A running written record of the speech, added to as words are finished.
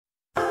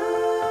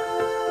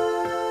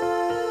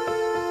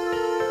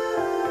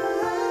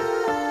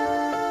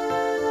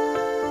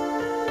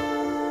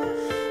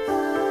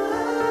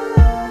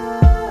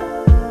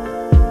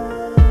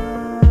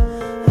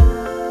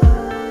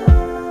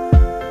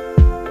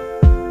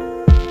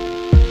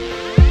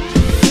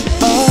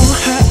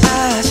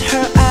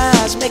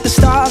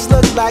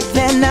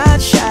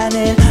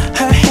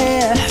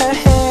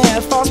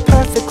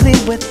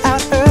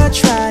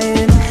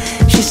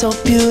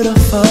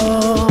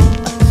beautiful,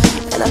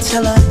 and I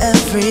tell her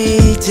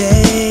every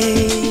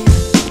day.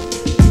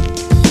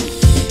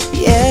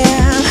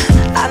 Yeah,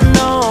 I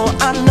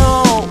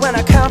know, when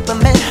I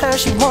compliment her,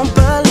 she won't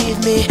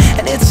believe me.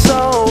 And it's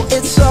so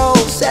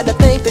sad to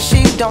think that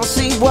she don't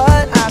see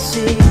what I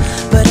see.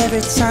 But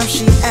every time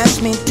she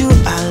asks me, do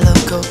I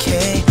look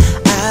okay,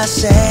 I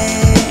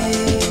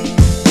say,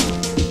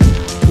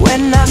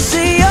 when I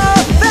see your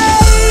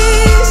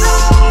face,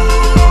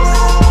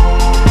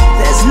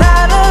 there's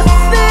not a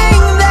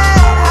thing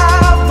that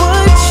I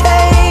would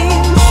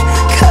change,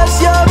 'cause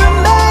you're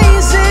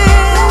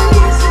amazing,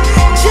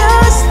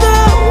 just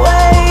the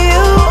way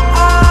you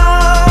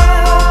are.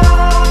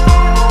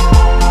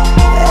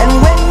 And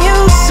when you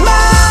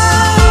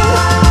smile,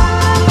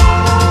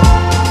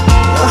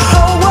 the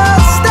whole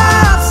world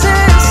stops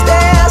and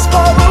stares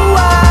for a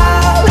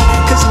while.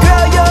 'Cause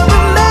girl, you're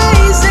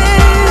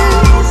amazing,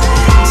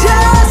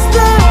 just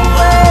the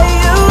way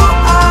you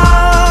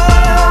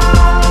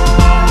are.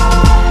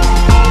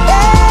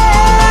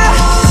 Yeah.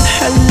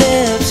 Her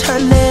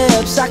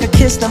lips, I could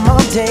kiss them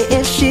all day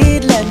if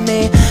she'd let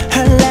me.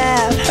 Her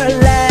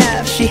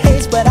laugh, she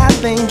hates but I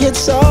think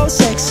it's so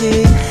sexy.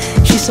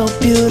 She's so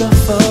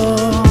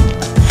beautiful,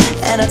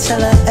 and I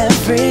tell her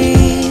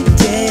every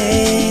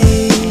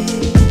day.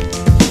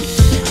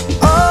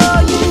 Oh,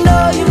 you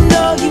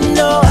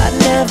know I'd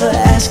never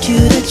ask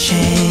you to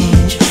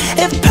change.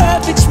 If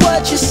perfect's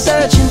what you're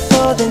searching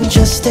for, then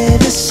just stay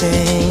the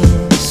same.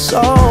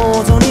 So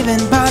don't even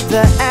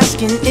bother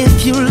asking if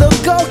you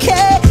look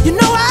okay. You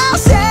know I'll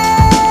say,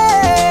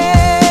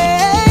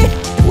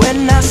 when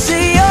I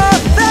see your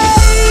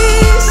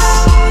face,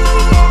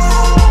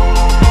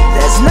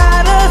 there's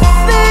not a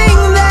thing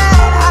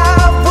that I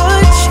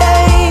would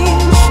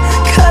change,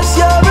 'cause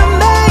you're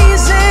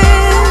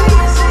amazing,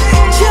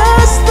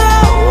 just the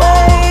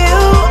way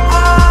you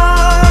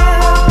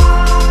are.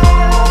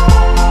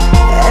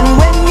 And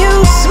when you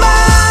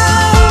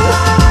smile,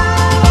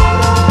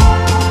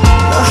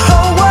 the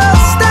whole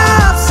world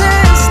stops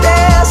and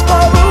stares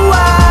for a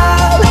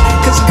while.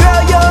 'Cause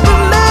girl, you're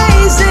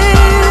amazing,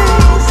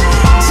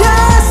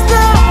 just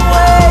the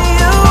way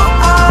you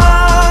are.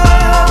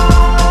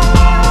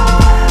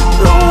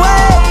 The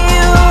way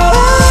you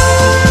are,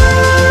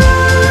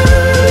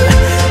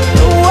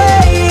 the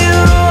way you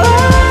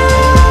are.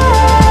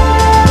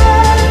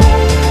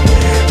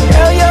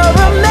 Girl, you're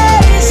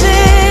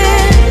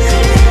amazing,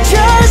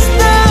 just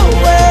the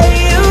way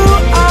you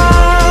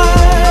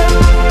are.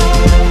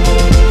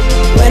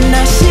 When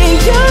I see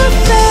your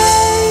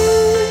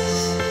face,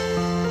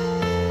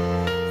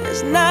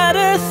 there's not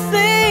a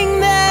thing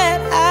that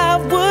I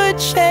would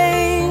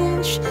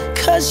change,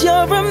 'cause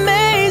you're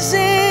amazing.